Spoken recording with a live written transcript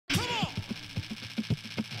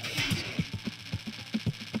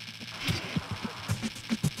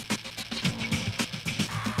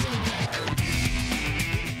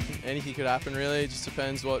anything could happen really. It just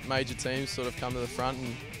depends what major teams sort of come to the front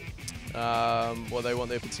and what they want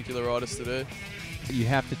their particular riders to do. You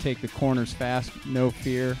have to take the corners fast, no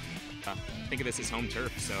fear. Think of this as home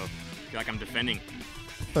turf, so I feel like I'm defending.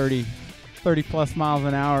 30 plus miles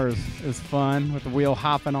an hour is fun with the wheel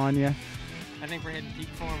hopping on you. I think we're hitting peak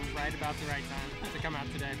form right about the right time to come out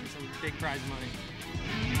today for some big prize money.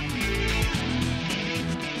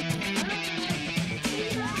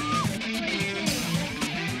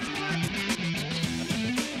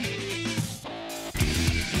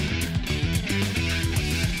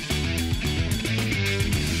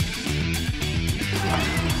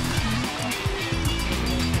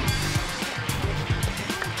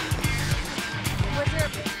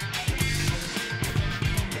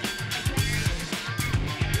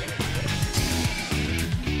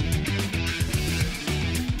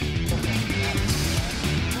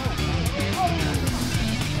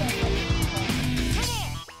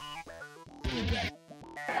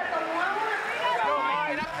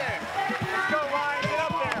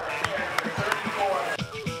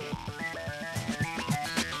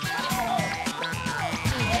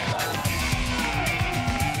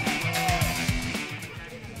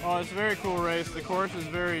 Oh, it's a very cool race. The course is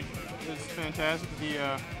fantastic.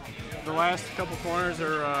 The last couple corners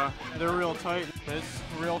are they're real tight. It's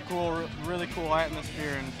real cool, really cool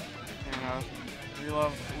atmosphere, and we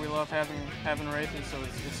love having races. So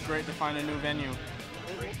it's great to find a new venue.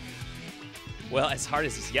 Well, as hard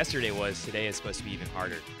as yesterday was, today is supposed to be even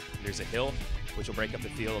harder. There's a hill, which will break up the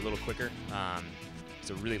field a little quicker. It's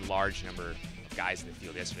a really large number of guys in the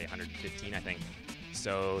field yesterday, 115, I think.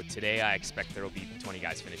 So today I expect there will be 20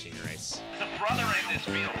 guys finishing the race. The brother in this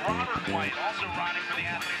field, Robert White, also riding for the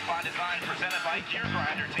Athletes by Design, presented by Gear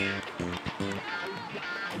Grinder Team.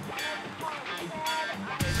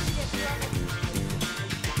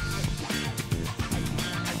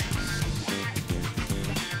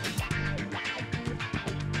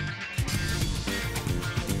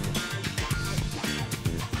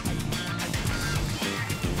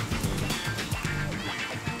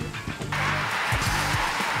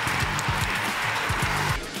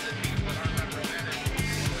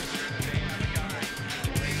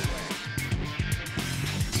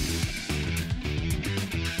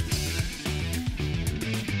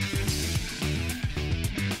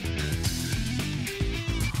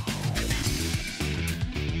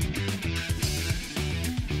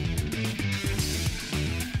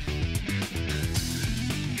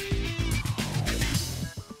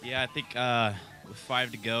 Yeah, I think with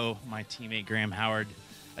 5 to go, my teammate Graham Howard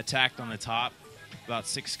attacked on the top. About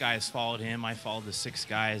 6 guys followed him. I followed the 6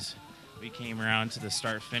 guys. We came around to the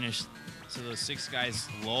start-finish. So those 6 guys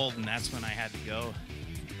lulled, and that's when I had to go.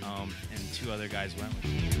 And 2 other guys went with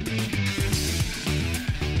me.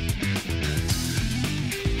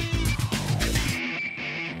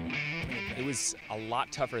 It was a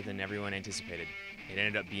lot tougher than everyone anticipated. It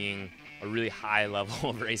ended up being a really high level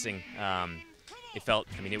of racing.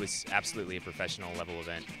 It was absolutely a professional level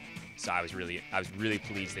event. So I was really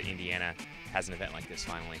pleased that Indiana has an event like this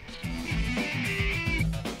finally.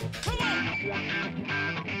 Come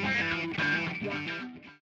on!